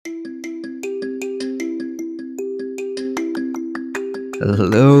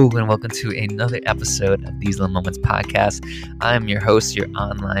Hello, and welcome to another episode of These Little Moments podcast. I'm your host, your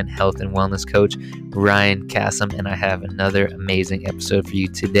online health and wellness coach, Ryan Kassem, and I have another amazing episode for you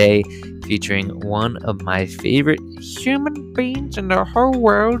today featuring one of my favorite human beings in the whole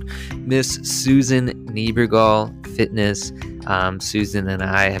world, Miss Susan Niebergall Fitness. Susan and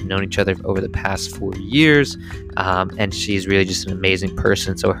I have known each other over the past 4 years, and she's really just an amazing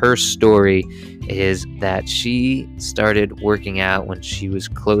person. So her story is that she started working out when she was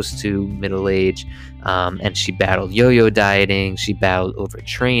close to middle age, and she battled yo-yo dieting, she battled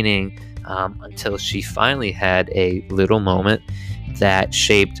overtraining, until she finally had a little moment that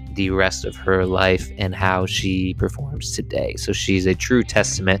shaped the rest of her life and how she performs today. So she's a true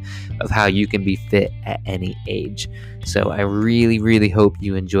testament of how you can be fit at any age. So I really, really hope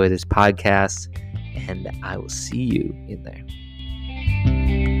you enjoy this podcast, and I will see you in there.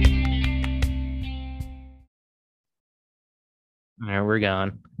 All right, we're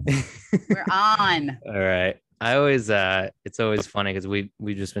gone. We're on. All right. I always it's always funny because we've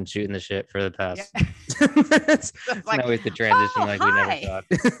just been shooting the shit for the past 10 minutes. Like, now we have to transition we never thought.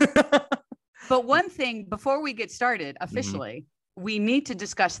 But one thing before we get started officially, we need to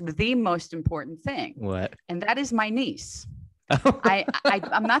discuss the most important thing. What? And that is my niece.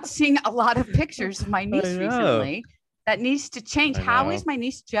 I'm not seeing a lot of pictures of my niece recently. That needs to change. How is my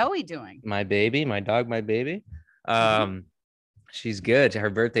niece Joey doing? My baby, my dog, my baby. She's good. Her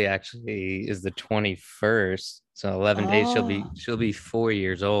birthday actually is the 21st. So 11 days she'll be 4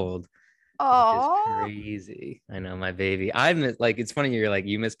 years old. Oh, crazy. I know, my baby. It's funny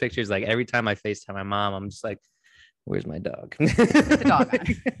you miss pictures. Like every time I FaceTime my mom, I'm just like, where's my dog? The dog on.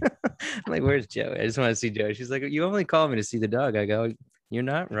 I'm like, where's Joey? I just want to see Joey. She's like, you only call me to see the dog. I go, you're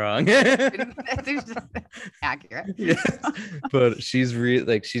not wrong. Accurate. Yes. But she's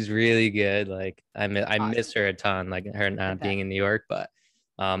really good. Like I miss her a ton, like her not being in New York. But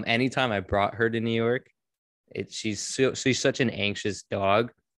anytime I brought her to New York, she's such an anxious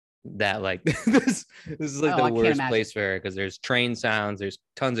dog that like this is like the worst place for her, because there's train sounds, there's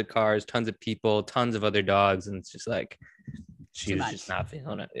tons of cars, tons of people, tons of other dogs, and it's just like she was just not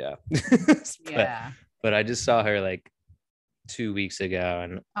feeling it. Yeah. But I just saw her like 2 weeks ago,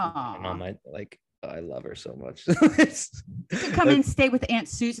 and I love her so much. Come and stay with Aunt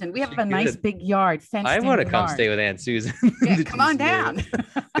Susan. We have a nice big yard. I want to come stay with Aunt Susan. Yeah, come on down.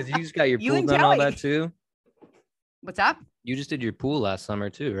 Because you just got your pool done, all that too. What's up? You just did your pool last summer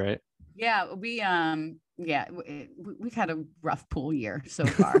too, right? Yeah, we've had a rough pool year so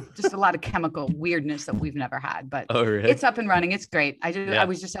far. Just a lot of chemical weirdness that we've never had, but really? It's up and running. It's great. I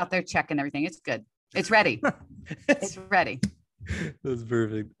was just out there checking everything. It's good. It's ready. It's ready. That's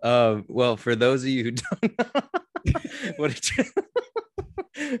perfect. Well, for those of you who don't know, what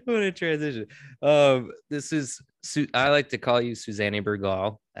a transition. This is I like to call you Susan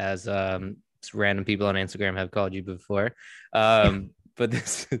Niebergall, as random people on Instagram have called you before. But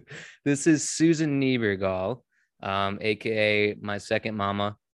this is Susan Niebergall, aka my second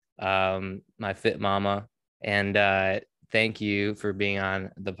mama, my fit mama, and thank you for being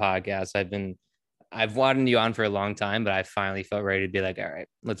on the podcast. I've wanted you on for a long time, but I finally felt ready to be like, all right,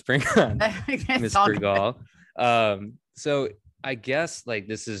 let's bring on Miss Bergall. So I guess like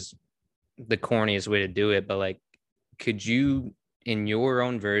this is the corniest way to do it, but like, could you, in your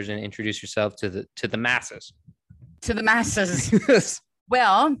own version, introduce yourself to the masses? To the masses.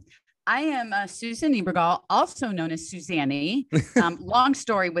 Well, I am Susan Niebergall, also known as Susanny. Long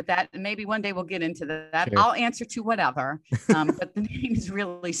story with that. And maybe one day we'll get into that. Sure. I'll answer to whatever. But the name is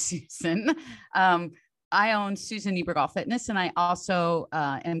really Susan. I own Susan Niebergall Fitness, and I also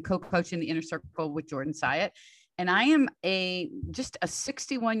am co-coaching the Inner Circle with Jordan Syatt. And I am just a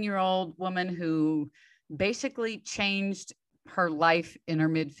 61-year-old woman who basically changed her life in her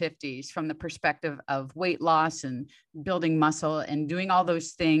mid 50s from the perspective of weight loss and building muscle and doing all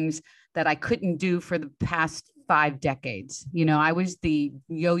those things that I couldn't do for the past 5 decades. You know, I was the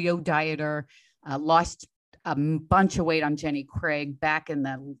yo-yo dieter, lost a bunch of weight on Jenny Craig back in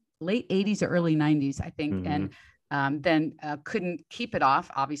the late 80s or early 90s, I think. And then couldn't keep it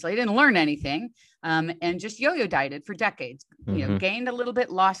off. Obviously, I didn't learn anything, and just yo-yo dieted for decades. You know, gained a little bit,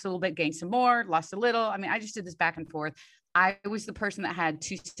 lost a little bit, gained some more, lost a little. I mean, I just did this back and forth. I was the person that had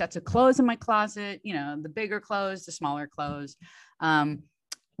 2 sets of clothes in my closet, you know, the bigger clothes, the smaller clothes.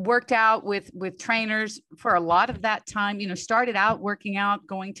 Worked out with trainers for a lot of that time, you know, started out working out,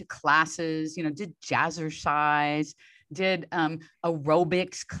 going to classes, you know, did jazzercise, did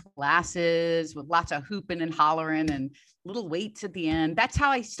aerobics classes with lots of hooping and hollering and little weights at the end. That's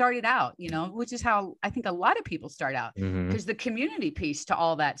how I started out, you know, which is how I think a lot of people start out, because the community piece to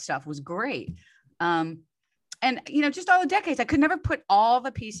all that stuff was great. and, just all the decades, I could never put all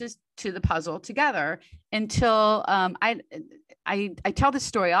the pieces to the puzzle together until I tell this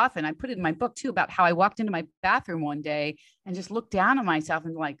story often. I put it in my book too, about how I walked into my bathroom one day and just looked down on myself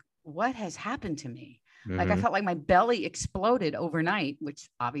and like, what has happened to me? Like I felt like my belly exploded overnight, which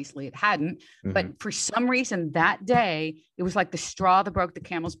obviously it hadn't. But for some reason that day, it was like the straw that broke the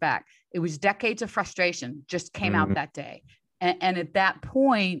camel's back. It was decades of frustration just came out that day. And at that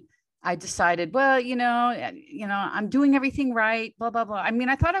point, I decided, well, I'm doing everything right, blah, blah, blah. I mean,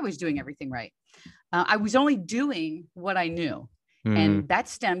 I thought I was doing everything right. I was only doing what I knew. And that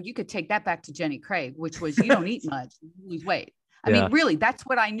stemmed, you could take that back to Jenny Craig, which was, you don't eat much, lose weight. I mean, really, that's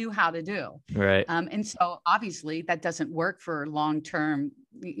what I knew how to do. Right. And so obviously that doesn't work for long-term,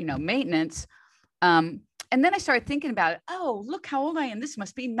 maintenance. And then I started thinking about it. Oh, look how old I am. This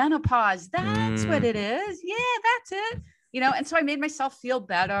must be menopause. That's what it is. Yeah, that's it. And so I made myself feel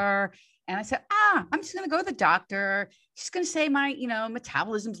better. And I said, I'm just going to go to the doctor. She's going to say my,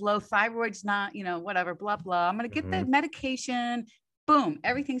 metabolism's low, thyroid's not, whatever, blah, blah. I'm going to get the medication. Boom.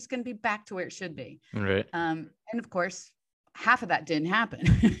 Everything's going to be back to where it should be. Right. And of course, half of that didn't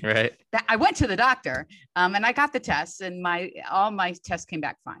happen. Right. I went to the doctor and I got the tests and all my tests came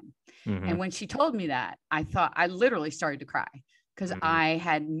back fine. And when she told me that, I literally started to cry because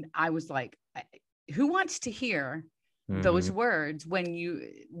I was like, who wants to hear those words when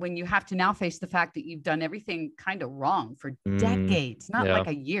you have to now face the fact that you've done everything kind of wrong for decades, not like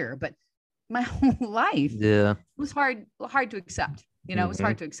a year, but my whole life. Yeah. It was hard to accept, it was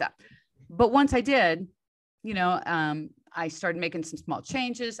hard to accept. But once I did, I started making some small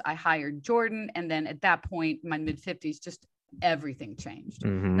changes. I hired Jordan. And then at that point, in my mid-50s, just everything changed.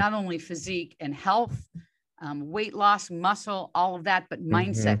 Not only physique and health, weight loss, muscle, all of that, but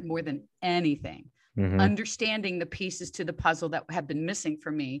mindset more than anything. Understanding the pieces to the puzzle that have been missing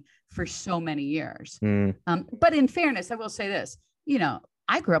for me for so many years. But in fairness, I will say this,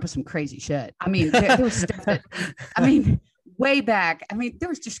 I grew up with some crazy shit. I mean, there was stuff that, way back, there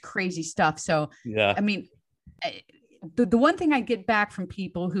was just crazy stuff. So, yeah, the one thing I get back from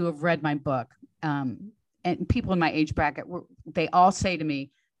people who have read my book, and people in my age bracket, they all say to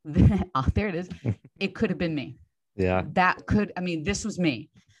me, oh, there it is. It could have been me. Yeah. This was me.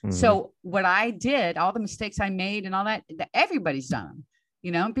 So what I did, all the mistakes I made and all that everybody's done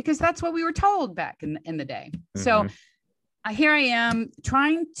them, because that's what we were told back in the day. So here I am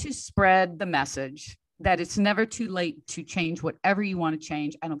trying to spread the message that it's never too late to change whatever you want to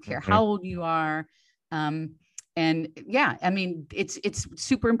change. I don't care how old you are. And yeah, it's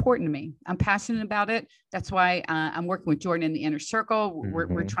super important to me. I'm passionate about it. That's why I'm working with Jordan in the Inner Circle.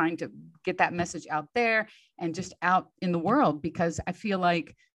 We're trying to get that message out there and just out in the world, because I feel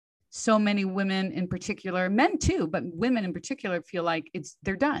like so many women in particular, men too, but women in particular feel like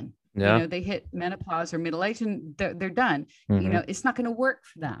they're done. Yeah. They hit menopause or middle age and they're done. It's not going to work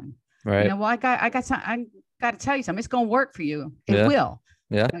for them. Right. Well, I got to tell you something. It's going to work for you. It will.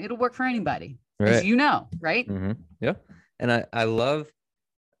 Yeah. It'll work for anybody. Right. As right? Yeah. And I love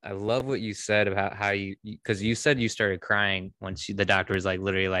what you said about how because you said you started crying when the doctor was like,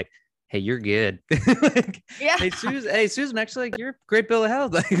 literally like, hey, you're good. Yeah. Hey, Susan, actually, like, you're a great bill of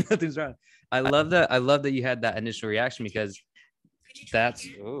health. Like, nothing's wrong. I love that you had that initial reaction, because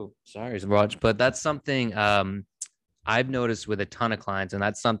but that's something I've noticed with a ton of clients. And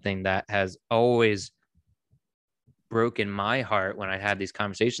that's something that has always broken my heart when I had these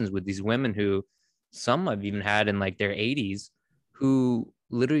conversations with these women who some I've even had in like their 80s, who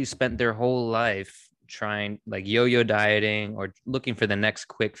literally spent their whole life trying like yo-yo dieting or looking for the next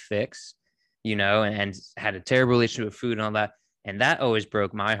quick fix, and had a terrible relationship with food and all that. And that always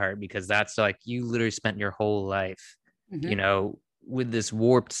broke my heart, because that's like, you literally spent your whole life, with this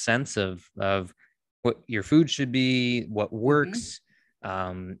warped sense of what your food should be, what works.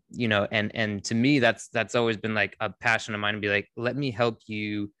 And to me, that's always been like a passion of mine, to be like, let me help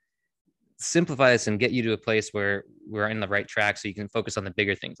you simplify this and get you to a place where we're in the right track, so you can focus on the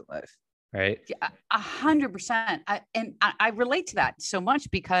bigger things in life. Right. 100%. I relate to that so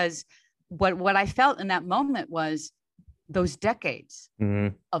much, because what I felt in that moment was those decades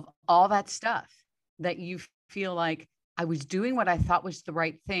of all that stuff that you feel like I was doing what I thought was the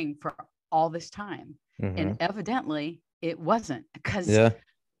right thing for all this time. And evidently it wasn't, because, it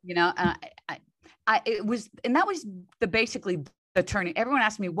was, and that was basically the turning. Everyone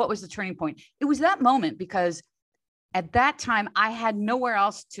asked me, what was the turning point? It was that moment, because at that time I had nowhere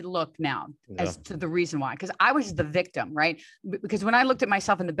else to look now as to the reason why, because I was the victim, right? Because when I looked at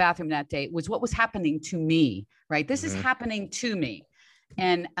myself in the bathroom that day, it was what was happening to me, right? This is happening to me.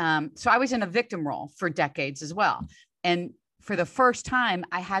 And so I was in a victim role for decades as well. And for the first time,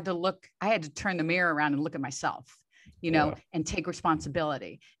 I had to turn the mirror around and look at myself, and take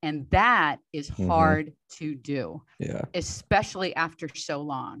responsibility. And that is hard to do, especially after so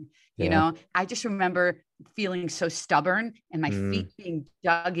long. I just remember feeling so stubborn and my feet being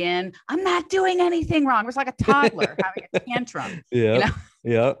dug in. I'm not doing anything wrong. It was like a toddler having a tantrum. Yeah.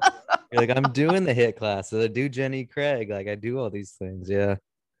 You're like, I'm doing the HIIT classes. I do Jenny Craig. Like I do all these things. Yeah.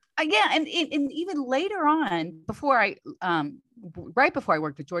 Yeah. And even later on, right before I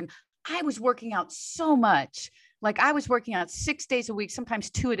worked with Jordan, I was working out so much. Like I was working out 6 days a week,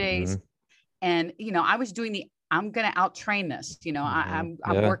 sometimes 2 days. And, I was doing I'm going to out train this, I'm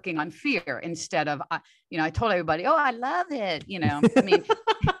working on fear instead of, I told everybody, oh, I love it. I mean,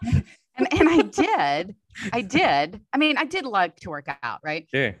 and I did. I mean, I did like to work out. Right.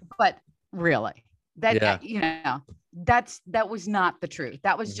 Sure. But really that was not the truth.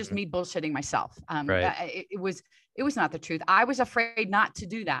 That was just me bullshitting myself. Right. It was not the truth. I was afraid not to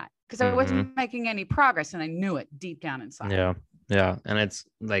do that because I wasn't making any progress and I knew it deep down inside. Yeah. Yeah. And it's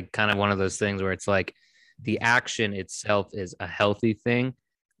like kind of one of those things where it's like the action itself is a healthy thing,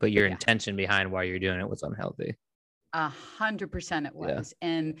 but your intention behind why you're doing it was unhealthy. 100% it was. Yeah.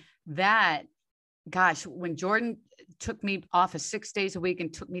 And that, gosh, when Jordan took me off of 6 days a week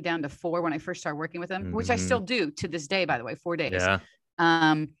and took me down to 4 when I first started working with him, which I still do to this day, by the way, 4 days. Yeah.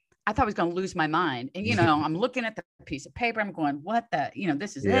 I thought I was going to lose my mind. And, I'm looking at the piece of paper. I'm going, what the,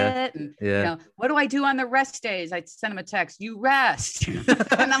 this is it. And, what do I do on the rest days? I send him a text, you rest.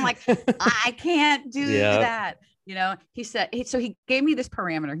 And I'm like, I can't do that. He said, so he gave me this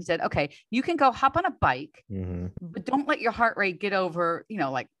parameter. He said, okay, you can go hop on a bike, but don't let your heart rate get over,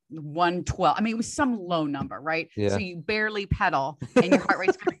 like 112. I mean, it was some low number, right? Yeah. So you barely pedal and your heart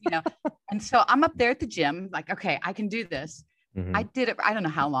rate's going, and so I'm up there at the gym, like, okay, I can do this. I did it. I don't know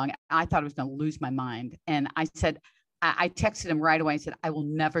how long. I thought I was going to lose my mind. And I said, I texted him right away. I said, I will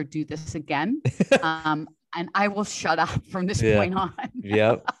never do this again. And I will shut up from this point on.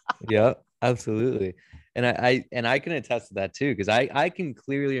 Yep. Absolutely. And I can attest to that too. Cause I can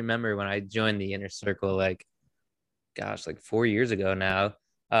clearly remember when I joined the Inner Circle, like 4 years ago now,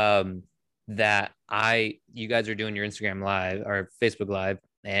 that you guys are doing your Instagram live or Facebook live.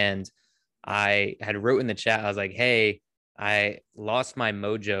 And I had wrote in the chat, I was like, hey, I lost my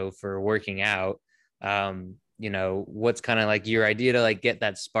mojo for working out. What's kind of like your idea to like get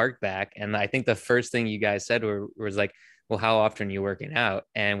that spark back? And I think the first thing you guys said was like, well, how often are you working out?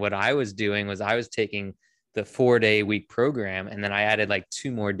 And what I was doing was I was taking the 4-day week program. And then I added like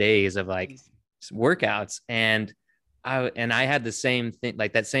 2 more days of like workouts. And I had the same thing,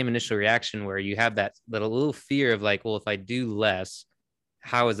 like that same initial reaction where you have that little fear of like, well, if I do less,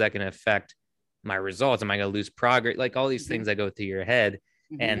 how is that going to affect my results? Am I going to lose progress? Like all these things that go through your head.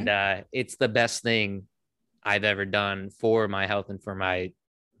 And it's the best thing I've ever done for my health and for my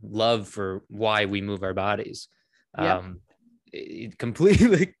love for why we move our bodies. It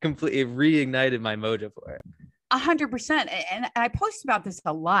completely reignited my mojo for it. 100%. And I post about this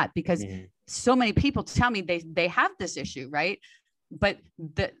a lot because so many people tell me they have this issue, right? But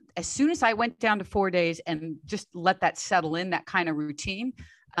as soon as I went down to 4 days and just let that settle in, that kind of routine,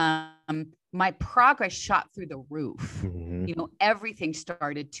 my progress shot through the roof. Everything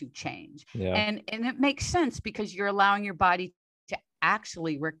started to change. And it makes sense because you're allowing your body to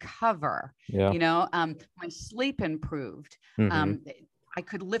actually recover. My sleep improved. I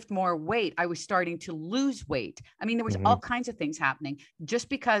could lift more weight. I was starting to lose weight. I mean, there was all kinds of things happening just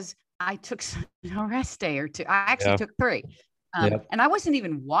because I took a rest day or 2. I actually took 3. And I wasn't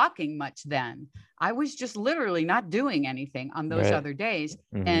even walking much then. I was just literally not doing anything on those other days.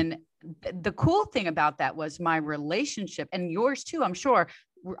 And the cool thing about that was my relationship, and yours too, I'm sure,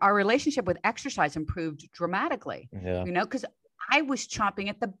 our relationship with exercise improved dramatically, because I was chomping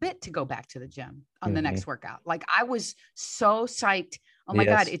at the bit to go back to the gym on the next workout. Like I was so psyched. Oh my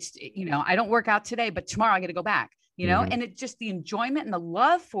God, it's, I don't work out today, but tomorrow I got to go back, and it just, the enjoyment and the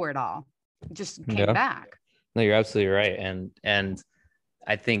love for it all just came back. No, you're absolutely right. And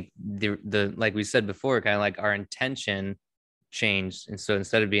I think the like we said before, kind of like our intention changed. And so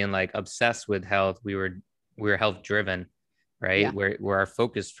instead of being like obsessed with health, we were health driven, right? Where our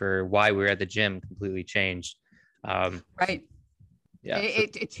focus for why we were at the gym completely changed. Right. Yeah.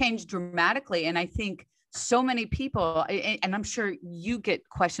 It changed dramatically. And I think so many people, and I'm sure you get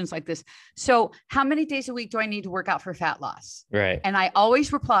questions like this. So how many days a week do I need to work out for fat loss? Right. And I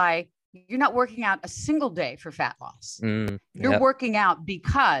always reply, you're not working out a single day for fat loss. You're working out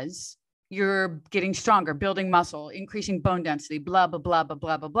because you're getting stronger, building muscle, increasing bone density, blah, blah, blah, blah,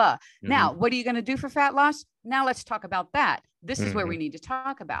 blah, blah, blah. Now, what are you going to do for fat loss? Now let's talk about that. This is where we need to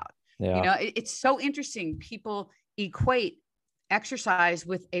talk about. It's so interesting. People equate exercise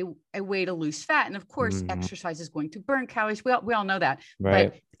with a way to lose fat. And of course, exercise is going to burn calories. We all know that,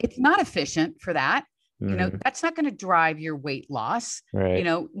 right. But it's not efficient for that. Mm-hmm. You know, that's not going to drive your weight loss. Right. You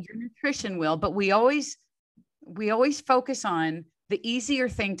know, your nutrition will, but we always focus on the easier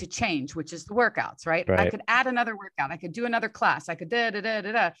thing to change, which is the workouts, right? I could add another workout. I could do another class. I could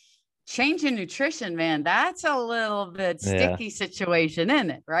change in nutrition, man. That's a little bit sticky situation,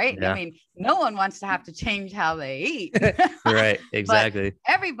 isn't it? Right. Yeah. I mean, no one wants to have to change how they eat. Right. Exactly. But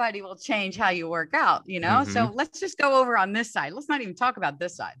everybody will change how you work out, you know? So let's just go over on this side. Let's not even talk about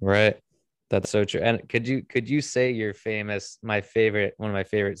this side. Right. That's so true. And could you say one of my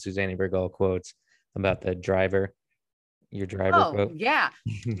favorite Suzanne Bergol quotes about the driver, your driver quote? Yeah.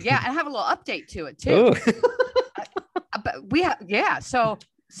 Yeah. And I have a little update to it too. But we have, yeah. So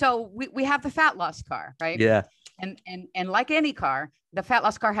we have the fat loss car, right? Yeah. And like any car, the fat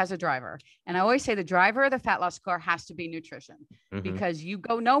loss car has a driver. And I always say the driver of the fat loss car has to be nutrition, because you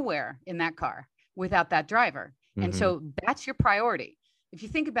go nowhere in that car without that driver. And so that's your priority. If you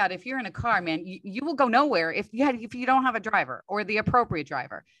think about it, if you're in a car, man, you will go nowhere if you don't have a driver or the appropriate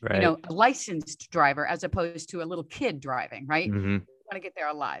driver, right. You know, a licensed driver, as opposed to a little kid driving, right? You want to get there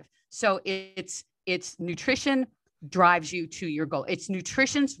alive. So it's nutrition drives you to your goal. It's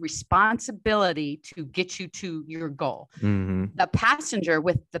nutrition's responsibility to get you to your goal. The passenger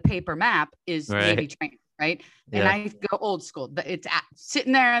with the paper map is maybe trained, right? Yeah. And I go old school. It's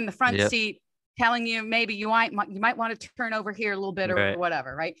sitting there in the front seat, telling you maybe you might want to turn over here a little bit or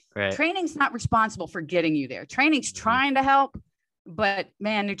whatever, right? Training's not responsible for getting you there. Training's trying to help, but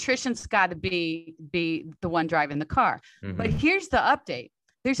man, nutrition's got to be the one driving the car. But here's the update.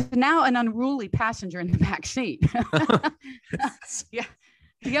 There's now an unruly passenger in the back seat. Yeah.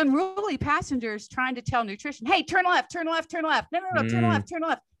 The unruly passenger is trying to tell nutrition, hey, turn left, turn left, turn left. No, turn left, turn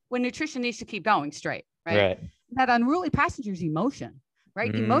left. When nutrition needs to keep going straight, right? That unruly passenger is emotion.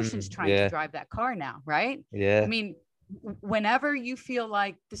 Right? Emotion's trying to drive that car now, right? Yeah. I mean, whenever you feel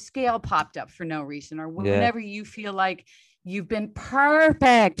like the scale popped up for no reason, or whenever you feel like you've been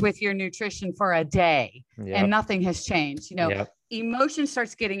perfect with your nutrition for a day and nothing has changed, you know, emotion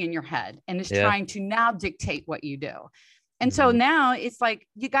starts getting in your head and is trying to now dictate what you do. And so now it's like,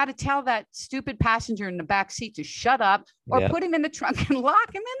 you got to tell that stupid passenger in the back seat to shut up, or put him in the trunk and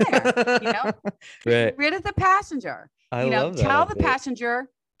lock him in there, you know, get rid of the passenger. Tell the passenger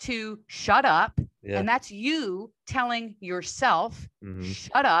to shut up. And that's you telling yourself,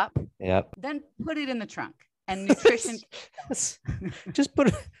 shut up. Then put it in the trunk. And nutrition. Just put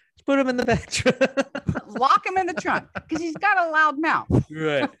him in the back trunk. Lock him in the trunk, because he's got a loud mouth.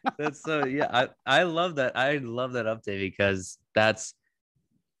 Right. That's so, I love that. I love that update, because that's,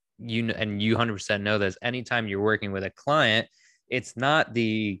 and you 100% know this. Anytime you're working with a client, it's not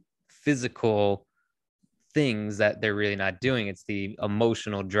the physical things that they're really not doing. It's the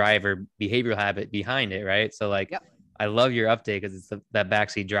emotional driver, behavioral habit behind it, right? So like, I love your update, because it's that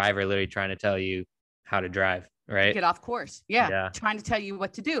backseat driver literally trying to tell you how to drive, right? Get off course. Yeah. Trying to tell you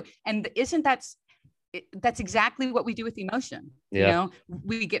what to do. And that's exactly what we do with emotion. You know,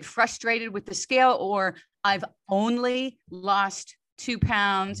 we get frustrated with the scale, or I've only lost 2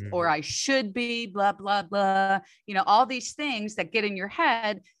 pounds, or I should be blah, blah, blah. You know, all these things that get in your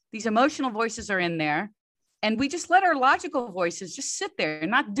head, these emotional voices are in there. And we just let our logical voices just sit there and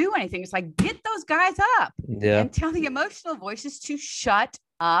not do anything. It's like, get those guys up and tell the emotional voices to shut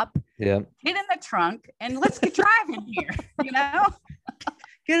up, get in the trunk, and let's get driving here, you know?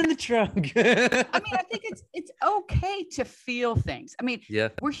 Get in the trunk. I mean, I think it's okay to feel things. I mean,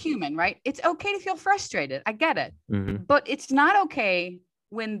 we're human, right? It's okay to feel frustrated. I get it. But it's not okay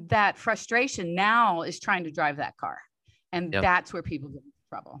when that frustration now is trying to drive that car. And that's where people get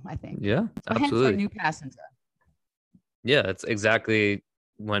trouble, I think. Yeah, so absolutely. Hence our new passenger. Yeah, that's exactly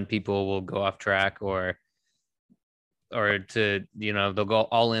when people will go off track, or to, you know, they'll go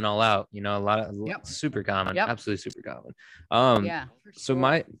all in, all out, you know, a lot of super common, absolutely super common. So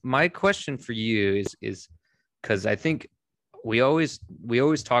my question for you is because I think we always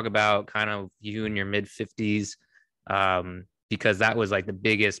talk about kind of you in your mid 50s, because that was like the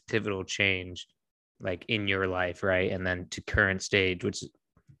biggest pivotal change like in your life, right? And then to current stage, which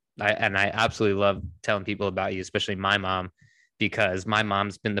I absolutely love telling people about you, especially my mom, because my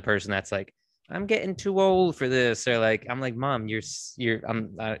mom's been the person that's like, I'm getting too old for this, or like, I'm like, Mom,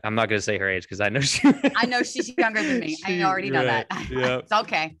 I'm not gonna say her age, because I know she's younger than me. I already know that. It's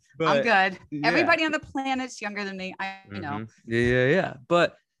okay. But, I'm good. Everybody on the planet's younger than me. You know. Yeah.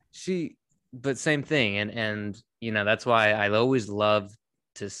 But same thing, and you know, that's why I always love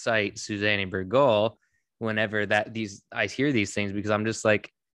to cite Suzanne Bergol whenever I hear these things, because I'm just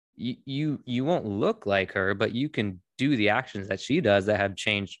like, you won't look like her, but you can do the actions that she does that have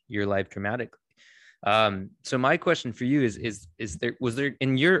changed your life dramatically. So my question for you was there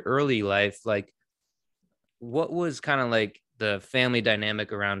in your early life, like, what was kind of like the family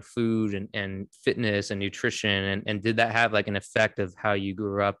dynamic around food and fitness and nutrition, and did that have like an effect of how you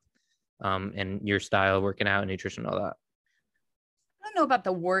grew up, and your style working out and nutrition, all that? I don't know about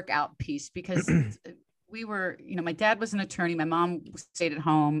the workout piece because we were, my dad was an attorney. My mom stayed at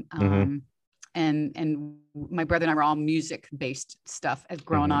home. And my brother and I were all music based stuff as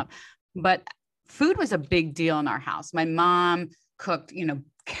growing up, but food was a big deal in our house. My mom cooked,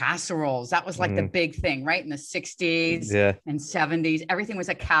 casseroles. That was like the big thing, right? In the 60s and 70s, everything was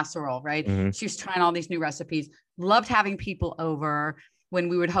a casserole, right? She was trying all these new recipes, loved having people over. When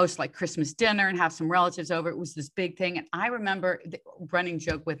we would host like Christmas dinner and have some relatives over, it was this big thing. And I remember the running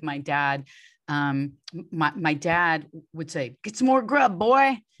joke with my dad. My dad would say, "Get some more grub,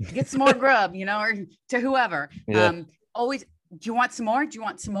 boy, get some more grub," or to whoever. Always, "Do you want some more? Do you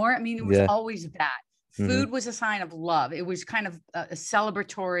want some more?" I mean, it was always that. Food was a sign of love. It was kind of a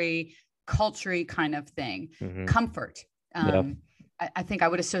celebratory, culture-y kind of thing. Comfort. I think I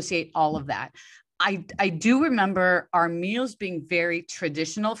would associate all of that. I do remember our meals being very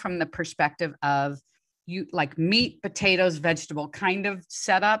traditional from the perspective of you like meat, potatoes, vegetable kind of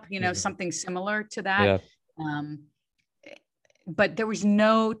setup, something similar to that. But there was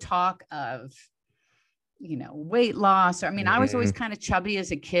no talk of, weight loss. Or, I mean, I was always kind of chubby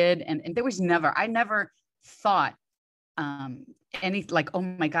as a kid, and there was I never thought any like, oh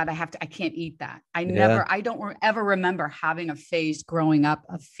my God, I can't eat that. I don't ever remember having a phase growing up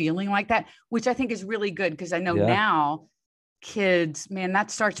of feeling like that, which I think is really good. Cause I know now kids, man,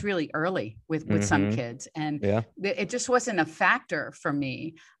 that starts really early with some kids. And it just wasn't a factor for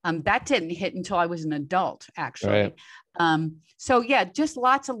me. That didn't hit until I was an adult, actually. So yeah, just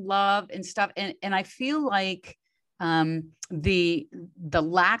lots of love and stuff. And I feel like, the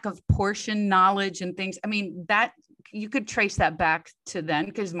lack of portion knowledge and things, I mean, that you could trace that back to then,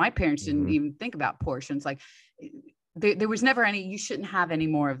 because my parents didn't even think about portions. Like there was never any, you shouldn't have any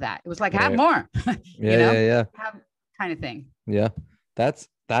more of that. It was like, have more, have kind of thing. Yeah. That's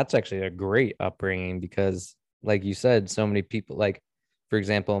actually a great upbringing, because like you said, so many people, like, for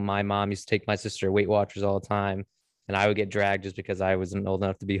example, my mom used to take my sister to Weight Watchers all the time, and I would get dragged just because I wasn't old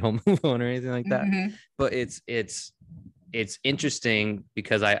enough to be home alone or anything like that. But it's interesting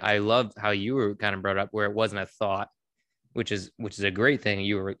because I love how you were kind of brought up where it wasn't a thought, which is a great thing.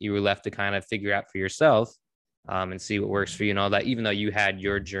 You were left to kind of figure out for yourself, and see what works for you and all that, even though you had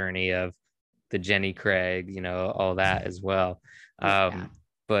your journey of the Jenny Craig, all that as well.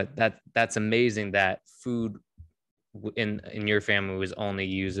 But that's amazing that food in your family was only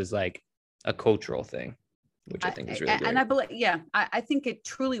used as like a cultural thing, which I think is really great. And I believe, I think it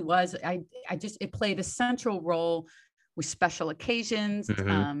truly was. It played a central role with special occasions,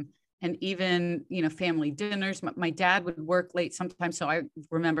 and even, family dinners. My dad would work late sometimes. So I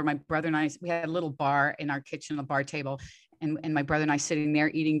remember my brother and I, we had a little bar in our kitchen, a bar table, and my brother and I sitting there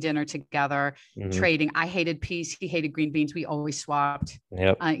eating dinner together, trading. I hated peas. He hated green beans. We always swapped.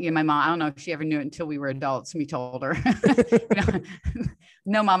 My mom, I don't know if she ever knew it until we were adults. We told her,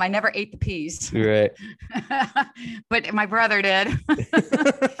 no, Mom, I never ate the peas. Right. But my brother did.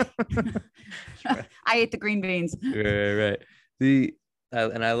 I ate the green beans. Right.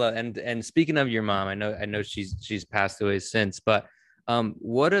 And I love, and speaking of your mom, I know she's passed away since, but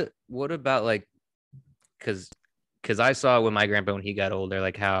what about like, because I saw with my grandpa when he got older,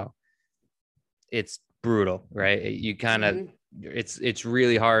 like how it's brutal, right? You kind of, it's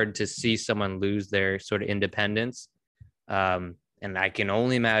really hard to see someone lose their sort of independence. And I can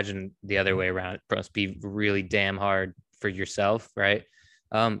only imagine the other way around. It must be really damn hard for yourself, right?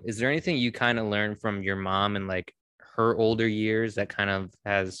 Is there anything you kind of learned from your mom and like her older years that kind of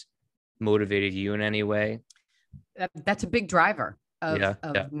has motivated you in any way? That's a big driver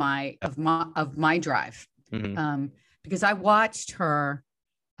of my drive. Because I watched her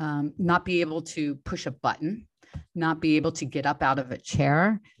not be able to push a button, not be able to get up out of a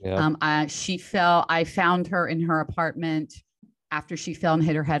chair. She fell. I found her in her apartment after she fell and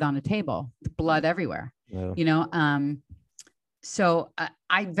hit her head on a table, blood everywhere. So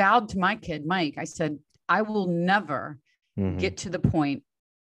I vowed to my kid, Mike, I said, I will never get to the point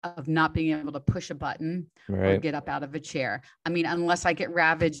of not being able to push a button or get up out of a chair. I mean, unless I get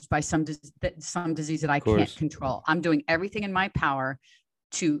ravaged by some disease that I can't control. I'm doing everything in my power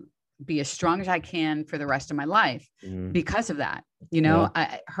to be as strong as I can for the rest of my life because of that.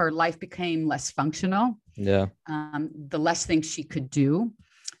 Her life became less functional. The less things she could do.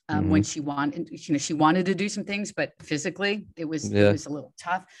 when she wanted, she wanted to do some things, but physically it was a little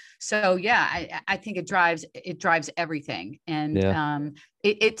tough. So yeah, I think it drives everything. And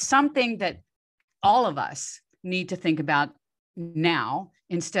it's something that all of us need to think about now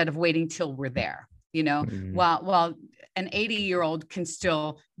instead of waiting till we're there. While an 80-year-old can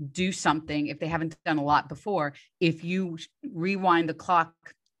still do something if they haven't done a lot before, if you rewind the clock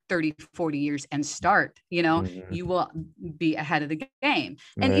 30, 40 years and start, you will be ahead of the game.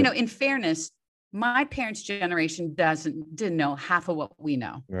 And, in fairness, my parents' generation didn't know half of what we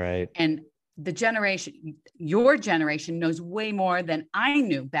know. Right. And your generation knows way more than I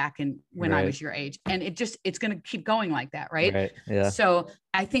knew back when I was your age. And it's going to keep going like that. Right. Yeah. So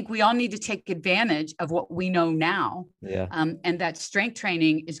I think we all need to take advantage of what we know now. Yeah. And that strength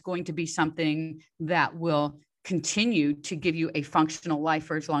training is going to be something that will continue to give you a functional life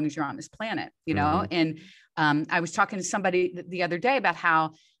for as long as you're on this planet, And I was talking to somebody the other day about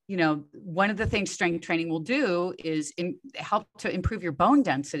how, one of the things strength training will do is help to improve your bone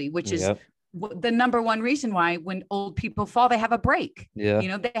density, which is the number one reason why when old people fall, they have a break.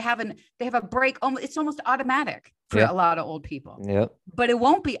 Yeah. They have a break. It's almost automatic for a lot of old people. Yeah. But it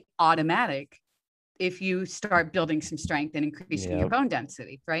won't be automatic if you start building some strength and increasing your bone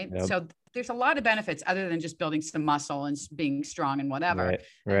density, right? Yep. So there's a lot of benefits other than just building some muscle and being strong and whatever.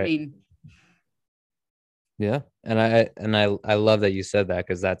 Right. I mean, yeah. And I love that you said that,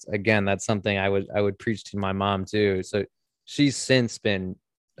 because that's something I would preach to my mom too. So she's since been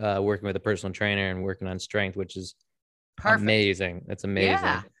working with a personal trainer and working on strength, which is perfect. Amazing. That's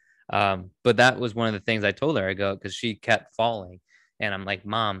amazing. Yeah. But that was one of the things I told her. I go, because she kept falling. And I'm like,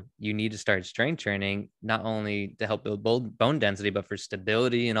 Mom, you need to start strength training, not only to help build bone density, but for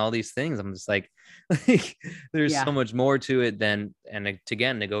stability and all these things. I'm just like there's so much more to it than, and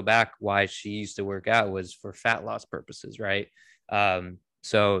again, to go back, why she used to work out was for fat loss purposes. Right.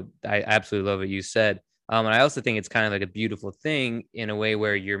 So I absolutely love what you said. And I also think it's kind of like a beautiful thing in a way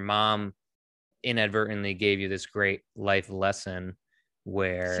where your mom inadvertently gave you this great life lesson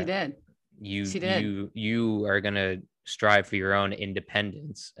where she did. You are going to strive for your own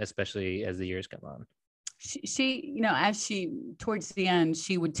independence, especially as the years come on. She as she towards the end,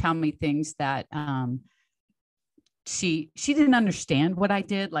 she would tell me things that she didn't understand what I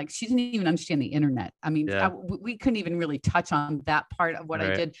did. Like, she didn't even understand the internet. I mean, we couldn't even really touch on that part of what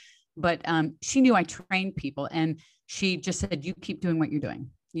I did, but she knew I trained people, and she just said, you keep doing what you're doing.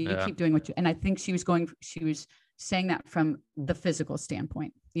 You keep doing what you, and I think she was saying that from the physical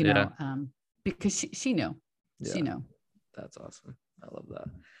standpoint, because she knew. She knew. That's awesome. I love that.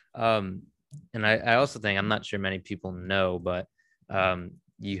 And I also think, I'm not sure many people know, but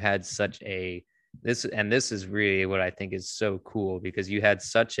you had such this is really what I think is so cool, because you had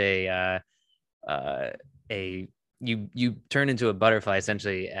such you turned into a butterfly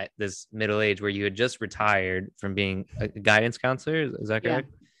essentially at this middle age, where you had just retired from being a guidance counselor. Is that correct?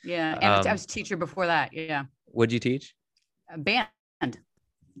 Yeah. And I was a teacher before that. Yeah. What'd you teach? Band.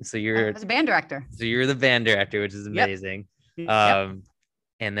 So I was a band director. So you're the band director, which is amazing. Yep.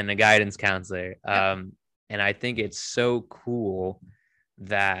 And then a guidance counselor. And I think it's so cool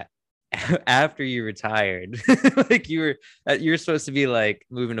that after you retired, like you're supposed to be like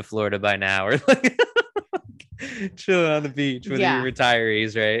moving to Florida by now, or like chilling on the beach with your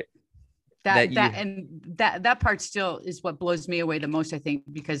retirees, right? That part still is what blows me away the most, I think,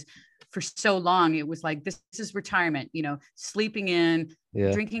 because for so long it was like, this is retirement, sleeping in,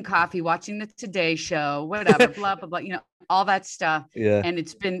 drinking coffee, watching the Today Show, whatever, blah, blah, blah, all that stuff. Yeah. And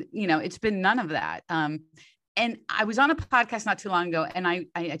it's been none of that. And I was on a podcast not too long ago, and I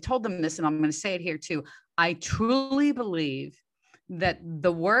told them this, and I'm going to say it here too. I truly believe that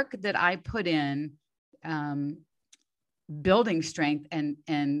the work that I put in, building strength and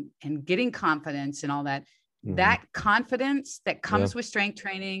getting confidence and all that, that confidence that comes with strength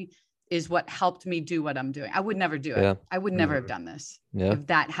training is what helped me do what I'm doing. I would never do it. I would never have done this if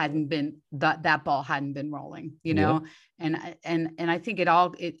that hadn't been, that ball hadn't been rolling, and I think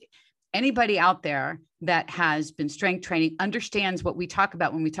anybody out there that has been strength training understands what we talk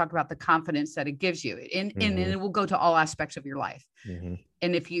about when we talk about the confidence that it gives you, and it will go to all aspects of your life.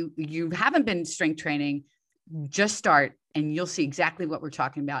 And if you haven't been strength training, just start and you'll see exactly what we're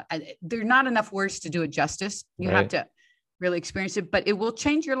talking about. There are not enough words to do it justice. You have to really experience it, but it will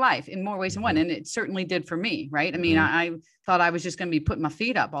change your life in more ways than one. And it certainly did for me. Right. I mean, I thought I was just going to be putting my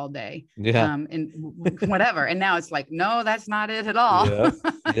feet up all day and whatever. And now it's like, no, that's not it at all.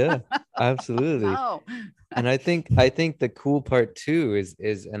 Yeah, absolutely. No. And I think the cool part too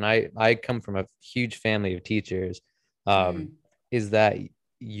is, and I come from a huge family of teachers, is that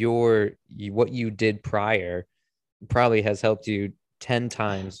what you did prior probably has helped you 10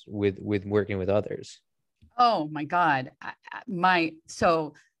 times with working with others. Oh my God.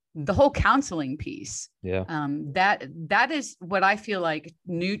 So the whole counseling piece, Yeah. That is what I feel like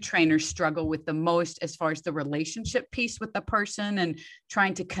new trainers struggle with the most, as far as the relationship piece with the person and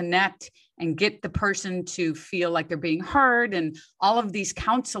trying to connect and get the person to feel like they're being heard, and all of these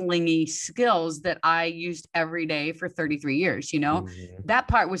counseling-y skills that I used every day for 33 years. That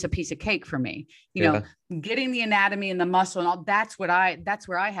part was a piece of cake for me, getting the anatomy and the muscle and all. That's where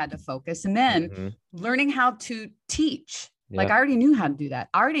I had to focus. And then learning how to teach. Like I already knew how to do that.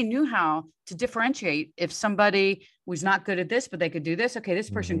 I already knew how to differentiate if somebody was not good at this, but they could do this. Okay, this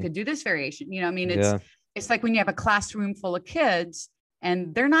person could do this variation. It's like when you have a classroom full of kids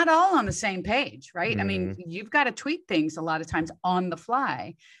and they're not all on the same page, right? I mean, you've got to tweak things a lot of times on the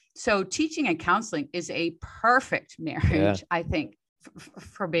fly. So teaching and counseling is a perfect marriage, I think,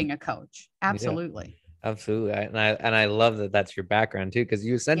 for being a coach. Absolutely. Absolutely. And I love that that's your background too, because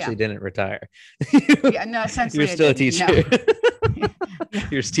you essentially didn't retire. Essentially you're still a teacher. No.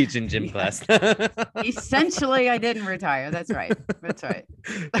 You're just teaching gym class. Essentially, I didn't retire. That's right. That's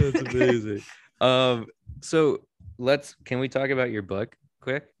amazing. So can we talk about your book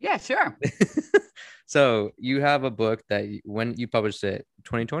quick? Yeah, sure. So you have a book that when you published it,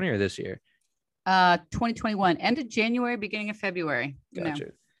 2020 or this year? 2021, end of January, beginning of February. Gotcha.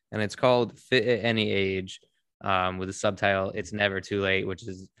 And it's called Fit at Any Age, with a subtitle, It's Never Too Late, which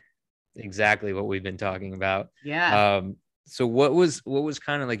is exactly what we've been talking about. Yeah. So what was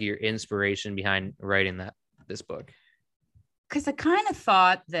kind of like your inspiration behind writing this book? Because I kind of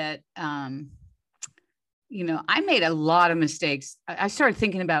thought that, I made a lot of mistakes. I started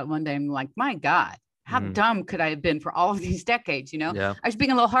thinking about it one day. I'm like, my God, how dumb could I have been for all of these decades? I was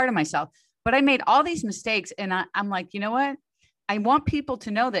being a little hard on myself, but I made all these mistakes. And I'm like, you know what? I want people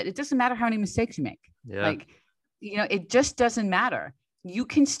to know that it doesn't matter how many mistakes you make. Yeah. Like, it just doesn't matter. You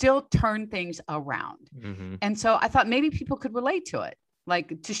can still turn things around. And so I thought maybe people could relate to it,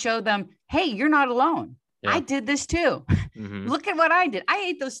 like to show them, hey, you're not alone. Yeah. I did this too. Look at what I did. I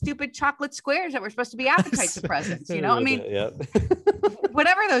ate those stupid chocolate squares that were supposed to be appetite suppressants.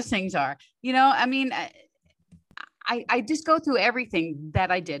 Whatever those things are, I just go through everything that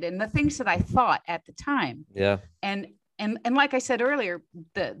I did and the things that I thought at the time. Yeah. And like I said earlier,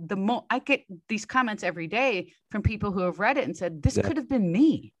 I get these comments every day from people who have read it and said, this could have been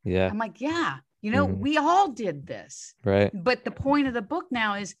me. Yeah. I'm like, yeah, we all did this. Right. But the point of the book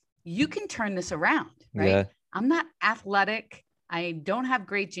now is you can turn this around, right? Yeah. I'm not athletic. I don't have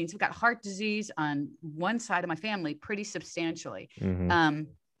great genes. I've got heart disease on one side of my family pretty substantially.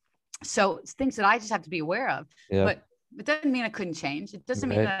 So it's things that I just have to be aware of, but it doesn't mean I couldn't change. It doesn't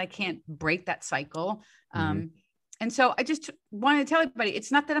mean that I can't break that cycle. And so I just wanted to tell everybody,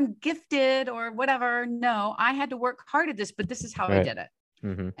 it's not that I'm gifted or whatever. No, I had to work hard at this, but this is how I did it.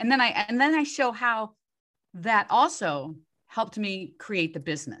 And then I show how that also helped me create the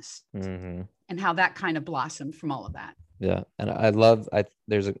business and how that kind of blossomed from all of that. Yeah. And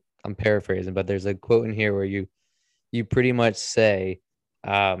I'm paraphrasing, but there's a quote in here where you pretty much say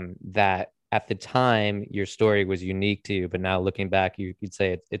that at the time your story was unique to you, but now looking back, you'd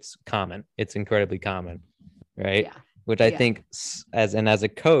say it's common. It's incredibly common. Right. Yeah. Which I think as a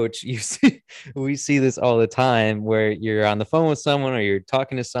coach, we see this all the time where you're on the phone with someone or you're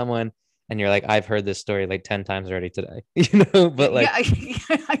talking to someone and you're like, I've heard this story like 10 times already today, but like,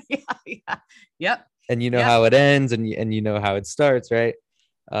 Yep. And how it ends and how it starts. Right.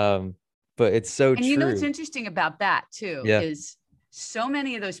 But it's so true. And what's interesting about that too, is so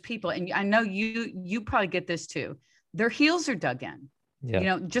many of those people, and I know you probably get this too, their heels are dug in,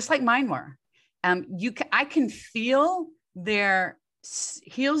 just like mine were. I can feel their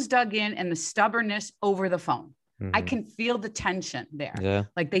heels dug in and the stubbornness over the phone. I can feel the tension there. Yeah.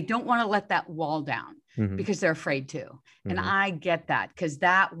 Like they don't want to let that wall down because they're afraid to. And I get that because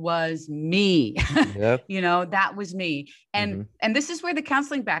that was me. Yep. That was me. And this is where the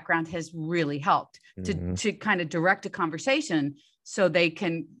counseling background has really helped to kind of direct a conversation so they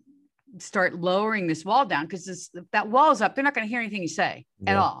can start lowering this wall down, because if that wall is up, they're not going to hear anything you say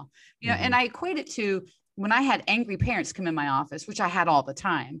at all. And I equate it to when I had angry parents come in my office, which I had all the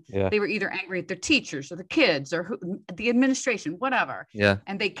time. Yeah. They were either angry at their teachers or the kids or the administration, whatever. Yeah.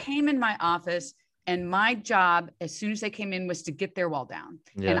 And they came in my office, and my job as soon as they came in was to get their wall down.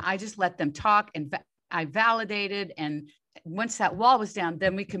 Yeah. And I just let them talk, and I validated. And once that wall was down,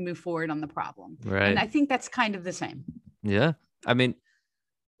 then we can move forward on the problem. Right. And I think that's kind of the same. Yeah. I mean,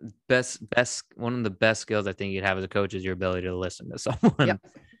 one of the best skills I think you'd have as a coach is your ability to listen to someone. Yep.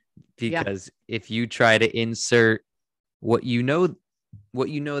 Because if you try to insert what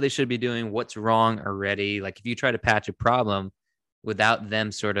they should be doing, what's wrong already, like if you try to patch a problem, without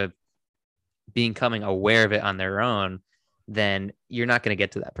them sort of becoming aware of it on their own, then you're not going to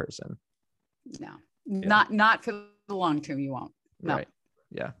get to that person. No, not for the long term. You won't. No. Right.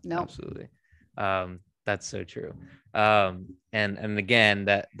 Yeah, no, absolutely. That's so true. And again,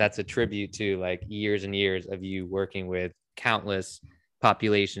 that's a tribute to like years and years of you working with countless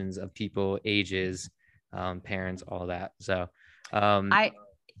populations of people, ages, parents, all that. So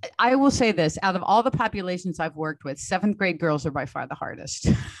I will say this, out of all the populations I've worked with, 7th grade girls are by far the hardest.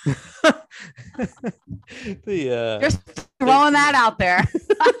 Just throwing that out there.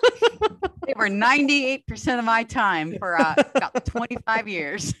 They were 98% of my time for about 25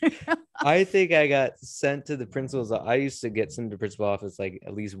 years. I think I got sent to the principal's. I used to get sent to the principal office like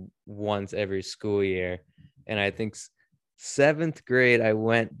at least once every school year. And I think 7th grade I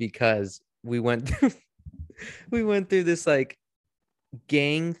went because we went through this like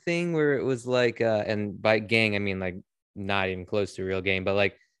gang thing where it was like and by gang I mean like not even close to a real gang, but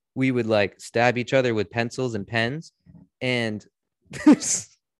like we would like stab each other with pencils and pens. And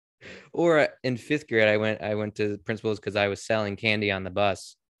or in 5th grade I went to the principal's because I was selling candy on the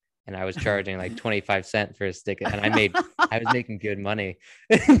bus and I was charging like 25 cents for a stick, and I was making good money.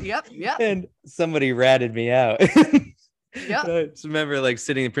 Yep. And somebody ratted me out. Yep. I just remember like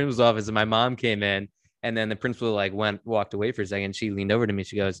sitting in the principal's office and my mom came in. And then the principal like walked away for a second. She leaned over to me.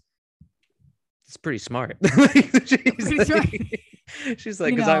 She goes, "It's pretty smart." She's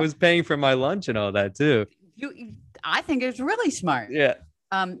like, because I was paying for my lunch and all that too. I think it's really smart. Yeah.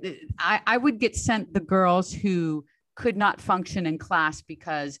 I would get sent the girls who could not function in class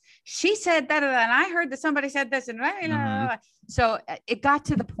because she said that, and I heard that somebody said this, and so it got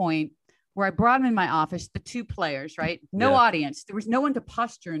to the point where I brought them in my office, the 2 players, right? No audience. There was no one to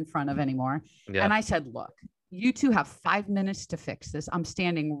posture in front of anymore. Yeah. And I said, look, you 2 have 5 minutes to fix this. I'm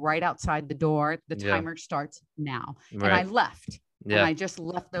standing right outside the door. The timer starts now. Right. And I left. Yeah. And I just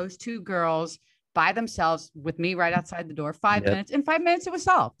left those 2 girls by themselves with me right outside the door. 5 minutes. In 5 minutes, it was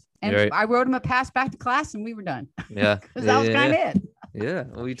solved. And I wrote them a pass back to class and we were done. Yeah. Because that was kind of it. Yeah.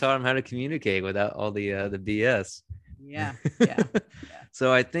 Well, we taught them how to communicate without all the BS. Yeah.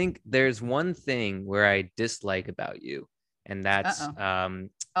 So I think there's one thing where I dislike about you, and that's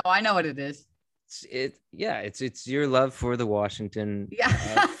I know what it is. It's your love for the Washington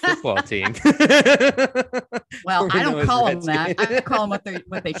football team. Well, I don't call them that. I call them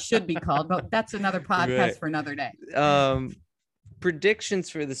what they should be called, but that's another podcast for another day. Predictions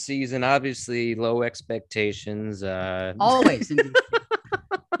for the season, obviously low expectations. Always.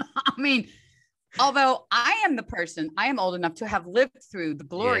 I mean, although I am old enough to have lived through the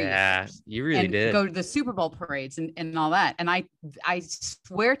glory years. You really did. Go to the Super Bowl parades and all that. And I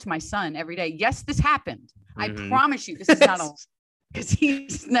swear to my son every day, yes, this happened. Mm-hmm. I promise you this is not all, because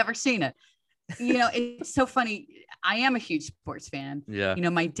he's never seen it. You know, it's so funny. I am a huge sports fan. Yeah. You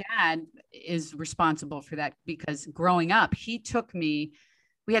know, my dad is responsible for that because growing up, he took me.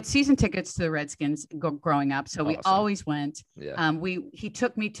 We had season tickets to the Redskins growing up. So we always went. Yeah. He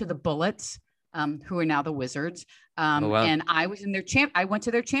took me to the Bullets. Who are now the Wizards. And I was in I went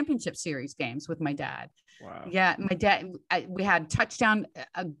to their championship series games with my dad. Wow. Yeah. My dad, we had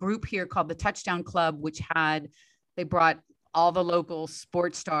a group here called the Touchdown Club, which they brought all the local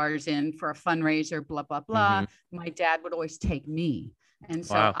sports stars in for a fundraiser, blah, blah, blah. Mm-hmm. My dad would always take me. And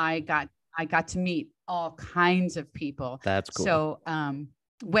so I got to meet all kinds of people. That's cool. So,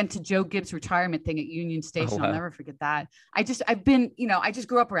 went to Joe Gibbs' retirement thing at Union Station. I'll never forget that. I just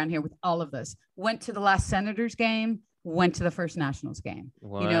grew up around here with all of this. Went to the last Senators game, went to the first Nationals game.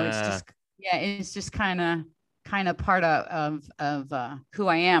 Wow. You know, it's just kind of part of who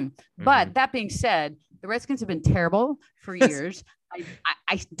I am. Mm-hmm. But that being said, the Redskins have been terrible for years.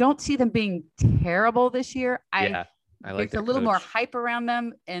 I don't see them being terrible this year. I like a little more hype around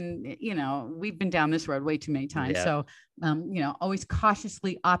them. And, you know, we've been down this road way too many times. Yeah. So, you know, always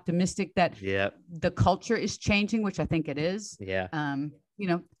cautiously optimistic that the culture is changing, which I think it is. Yeah. You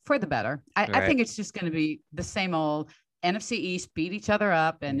know, for the better. I think it's just going to be the same old NFC East, beat each other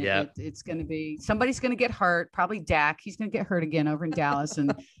up. And it's going to be, somebody's going to get hurt. Probably Dak. He's going to get hurt again over in Dallas.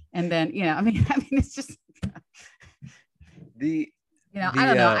 And then, you know, I mean, it's just I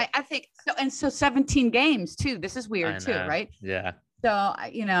don't know. I think so. And so 17 games too. This is weird too, right? Yeah. So,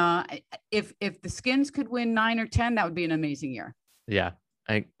 you know, if the Skins could win 9 or 10, that would be an amazing year. Yeah,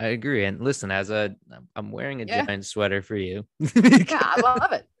 I agree. And listen, I'm wearing a giant sweater for you. Yeah, I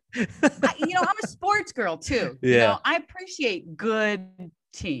love it. You know, I'm a sports girl too. Yeah. You know, I appreciate good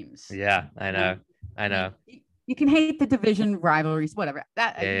teams. Yeah, I know. You can hate the division rivalries, whatever.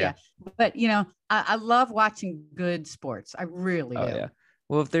 But you know, I love watching good sports. I really do. Yeah.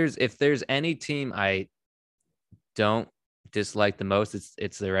 Well, if there's any team I don't dislike the most,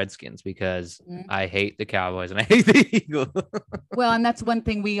 it's the Redskins, because I hate the Cowboys and I hate the Eagles. Well, and that's one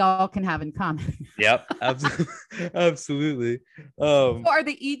thing we all can have in common. Yep, absolutely. So are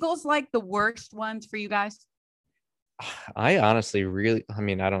the Eagles like the worst ones for you guys? I honestly really, I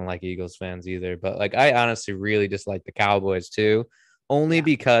mean, I don't like Eagles fans either, but like I honestly really dislike the Cowboys too, only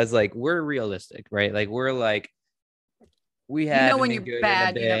because like we're realistic, right? Like we're like, we had when you're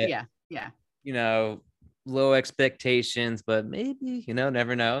bad, yeah, low expectations, but maybe,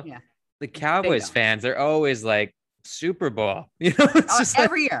 never know. Yeah. The Cowboys fans, they're always like Super Bowl, it's just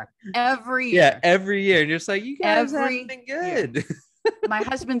every year. Yeah, every year. And you're just like, you guys haven't been good. My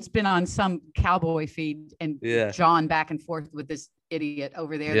husband's been on some cowboy feed and John back and forth with this idiot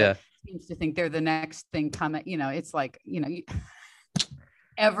over there that seems to think they're the next thing coming. It's like,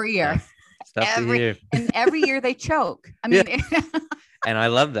 every year. And every year they choke. I mean, and I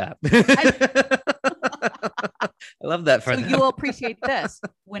love that. I love that for them. So you will appreciate this.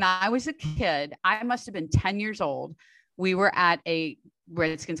 When I was a kid, I must have been 10 years old. We were at a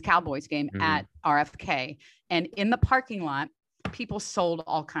Redskins Cowboys game at RFK, and in the parking lot, people sold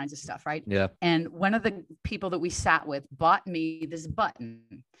all kinds of stuff, right? Yeah. And one of the people that we sat with bought me this button.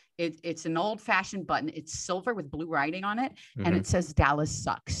 It's an old-fashioned button. It's silver with blue writing on it, and it says Dallas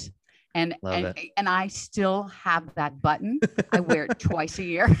sucks. And I still have that button. I wear it twice a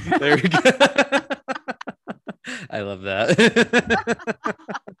year. There we go. I love that.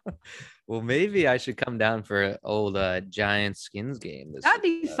 Well, maybe I should come down for an old Giants Skins game. That'd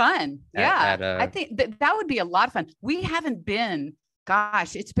be fun. I think that would be a lot of fun. We haven't been,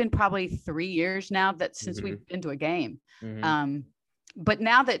 gosh, it's been probably 3 years now since we've been to a game. But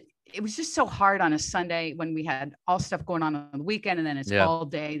now that it was just so hard on a Sunday when we had all stuff going on the weekend, and then it's all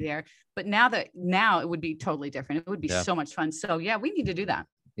day there. But now it would be totally different. It would be so much fun. So yeah, we need to do that.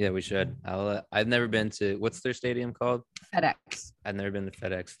 Yeah, we should. I've never been to, what's their stadium called? FedEx. I've never been to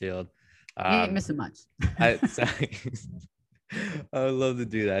FedEx Field. You ain't missing much. I would love to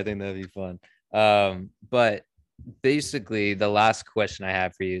do that. I think that'd be fun. But basically, the last question I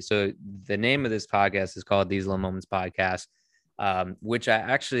have for you. So the name of this podcast is called These Little Moments Podcast, which I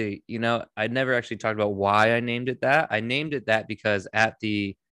actually, I'd never actually talked about why I named it that. I named it that because at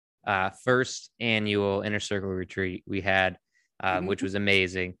the first annual Inner Circle retreat we had, which was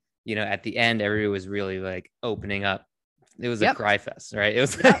amazing. At the end, everybody was really like opening up. It was a cry fest, right? It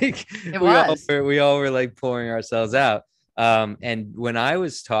was like we all were like pouring ourselves out. And when I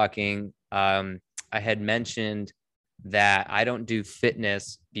was talking, I had mentioned that I don't do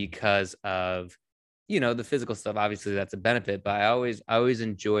fitness because of, the physical stuff. Obviously, that's a benefit, but I always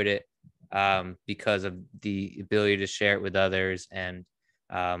enjoyed it because of the ability to share it with others and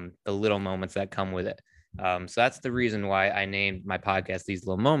the little moments that come with it. So that's the reason why I named my podcast These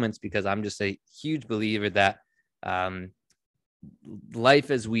Little Moments, because I'm just a huge believer that life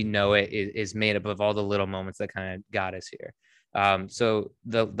as we know it is made up of all the little moments that kind of got us here. So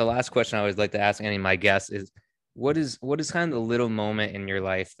the last question I always like to ask any of my guests is, what is kind of the little moment in your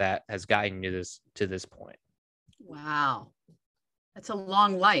life that has gotten you to this point? Wow. That's a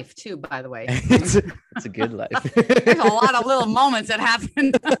long life too, by the way. It's a good life. There's a lot of little moments that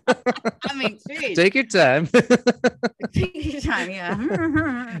happen. I mean, geez. Take your time. Take your time,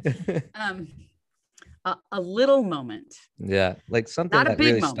 yeah. A little moment. Yeah, like something that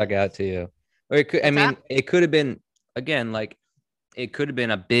really stuck out to you. Or it could, it could have been, again, like it could have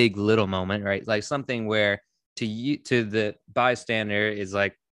been a big little moment, right? Like something where to the bystander is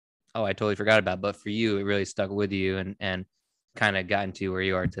like, oh, I totally forgot about it. But for you, it really stuck with you and kind of gotten to where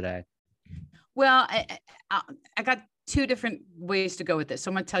you are today. Well, I got two different ways to go with this.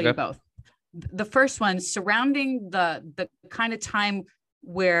 So I'm going to tell you both. The first one, surrounding the kind of time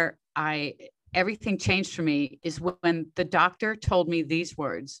where everything changed for me, is when the doctor told me these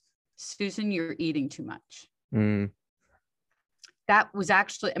words: "Susan, you're eating too much." That was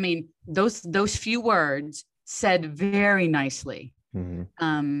actually, those few words said very nicely,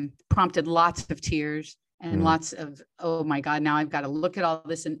 prompted lots of tears and lots of, oh my God, now I've got to look at all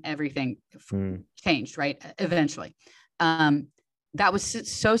this, and everything changed, right? Eventually. That was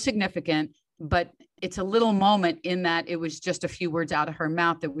so significant, but it's a little moment in that it was just a few words out of her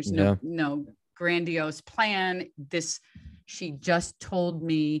mouth. There was no grandiose plan. She just told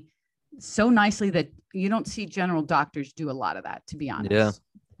me so nicely that you don't see general doctors do a lot of that, to be honest. Yeah.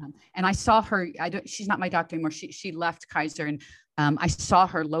 And I saw her, she's not my doctor anymore. She left Kaiser, and I saw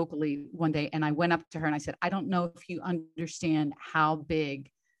her locally one day, and I went up to her and I said, I don't know if you understand how big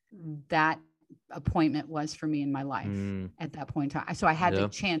that appointment was for me in my life at that point in time. So I had the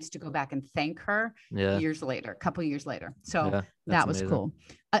chance to go back and thank her years later, a couple of years later. So that was amazing. Cool.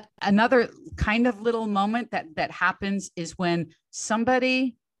 Another kind of little moment that happens is when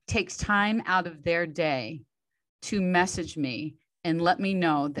somebody takes time out of their day to message me and let me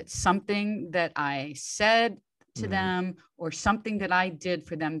know that something that I said to them or something that I did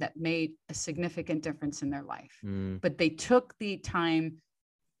for them that made a significant difference in their life. But they took the time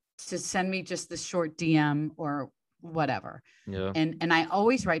to send me just this short DM or whatever. And I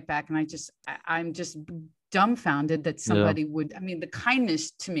always write back, and I'm just dumbfounded that somebody would, I mean, the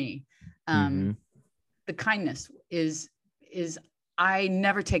kindness to me, the kindness is I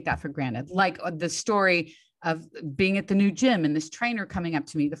never take that for granted. Like the story of being at the new gym and this trainer coming up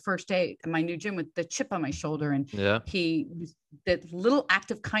to me the first day at my new gym with the chip on my shoulder. And that little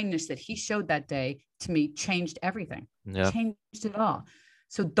act of kindness that he showed that day to me changed everything, changed it all.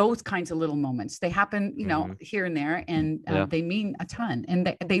 So those kinds of little moments, they happen, you know, here and there, and they mean a ton.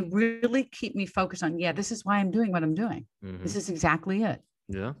 And they really keep me focused on, this is why I'm doing what I'm doing. This is exactly it.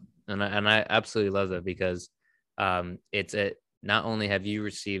 Yeah. And I absolutely love that, because not only have you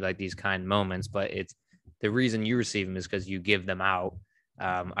received like these kind moments, but it's the reason you receive them is because you give them out.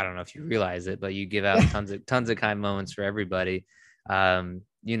 I don't know if you realize it, but you give out tons of kind moments for everybody,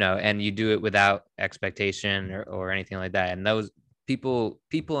 you know, and you do it without expectation or anything like that. And those people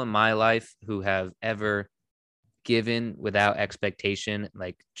in my life who have ever given without expectation,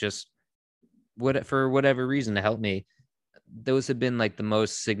 like just for whatever reason to help me, those have been like the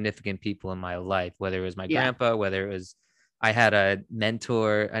most significant people in my life, whether it was my grandpa, whether it was, I had a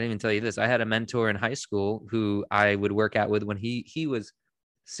mentor. I didn't even tell you this. I had a mentor in high school who I would work out with when he was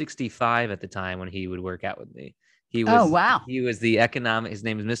 65 at the time when he would work out with me. He was the economic, his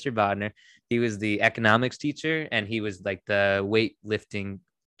name is Mr. Bodner. He was the economics teacher, and he was like the weightlifting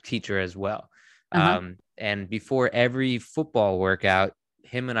teacher as well. And before every football workout,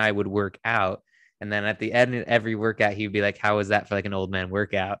 him and I would work out. And then at the end of every workout, he'd be like, "How was that for like an old man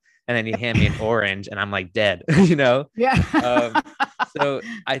workout?" And then he'd hand me an orange, and I'm like dead, you know? So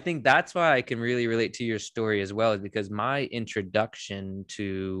I think that's why I can really relate to your story as well, is because my introduction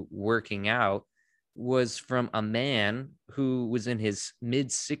to working out was from a man who was in his mid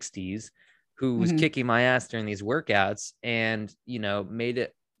 60s, who was kicking my ass during these workouts, and, you know, made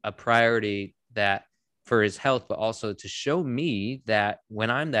it a priority that for his health, but also to show me that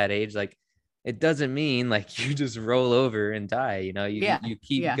when I'm that age, like, it doesn't mean like you just roll over and die, you know, you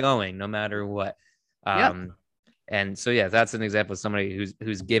keep going no matter what. And so, that's an example of somebody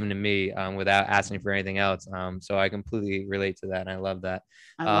who's given to me without asking for anything else. So I completely relate to that. And I love that.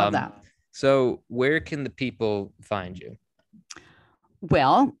 I love that. So where can the people find you?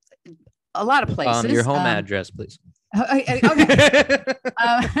 Well, a lot of places. Your home address, please. Okay.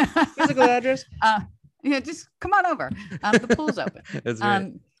 Physical address. Just come on over. The pool's open. That's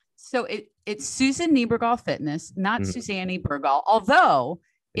right. So it's Susan Niebergall Fitness, not Suzanne Niebergall. Although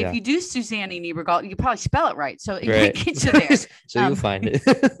if you do Suzanne Niebergall, you probably spell it right, so it gets you there. So you'll find it.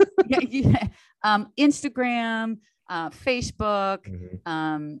 Instagram, Facebook,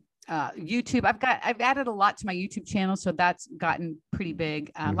 YouTube. I've added a lot to my YouTube channel, so that's gotten pretty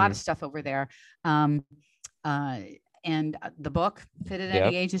big. A lot of stuff over there. And the book Fit at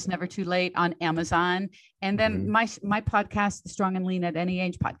Any Age is Never Too Late on Amazon. And then my podcast, the Strong and Lean at Any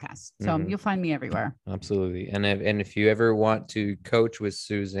Age podcast. So you'll find me everywhere. Absolutely. And if you ever want to coach with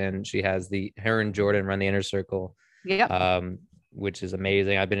Susan, she has her and Jordan run the Inner Circle, which is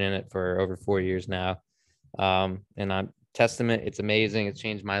amazing. I've been in it for over 4 years now. And I'm testament. It's amazing. It's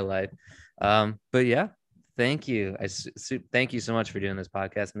changed my life. But thank you. Thank you so much for doing this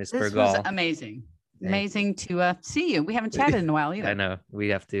podcast, Miss Bergall. This was amazing. Amazing to see you. We haven't chatted in a while either. I know. We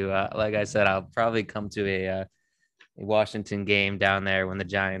have to, like I said, I'll probably come to a Washington game down there when the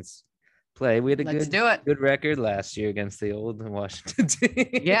Giants play. We had a good record last year against the old Washington team.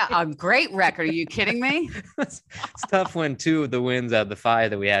 Yeah, a great record. Are you kidding me? It's tough when 2 of the wins out of the 5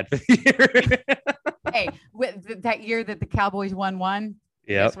 that we had for the year. Hey, that year that the Cowboys won,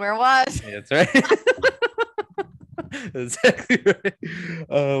 that's where it was. Yeah, that's right. Exactly right.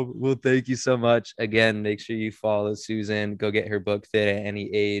 Well, thank you so much. Again, make sure you follow Susan. Go get her book, Fit at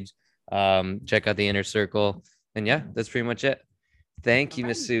Any Age. Check out the Inner Circle. And that's pretty much it. Thank you,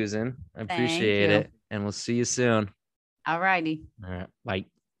 Miss Susan. I appreciate it. And we'll see you soon. All righty. All right. Bye.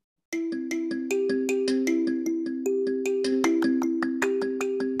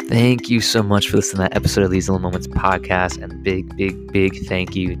 Thank you so much for listening to that episode of These Little Moments podcast. And big, big, big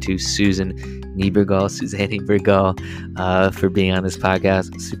thank you to Susan Niebergall, Suzanne Niebergall, for being on this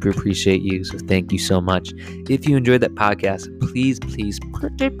podcast. Super appreciate you. So thank you so much. If you enjoyed that podcast, please, pretty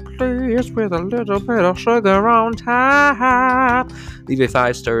please, with a little bit of sugar on top, leave a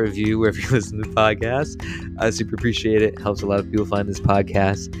 5-star review wherever you listen to the podcast. I super appreciate it. Helps a lot of people find this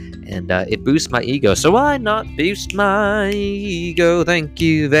podcast, and it boosts my ego. So why not boost my ego? Thank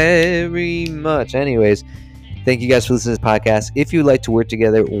you very much. Anyways, thank you guys for listening to this podcast. If you'd like to work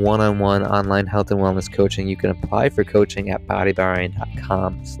together one-on-one online health and wellness coaching, you can apply for coaching at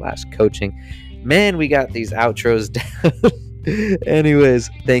bodybyryan.com/coaching. Man, we got these outros down.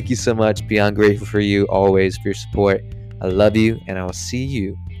 Anyways, thank you so much. Beyond grateful for you always, for your support. I love you, and I will see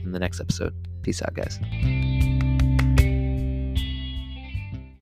you in the next episode. Peace out, guys.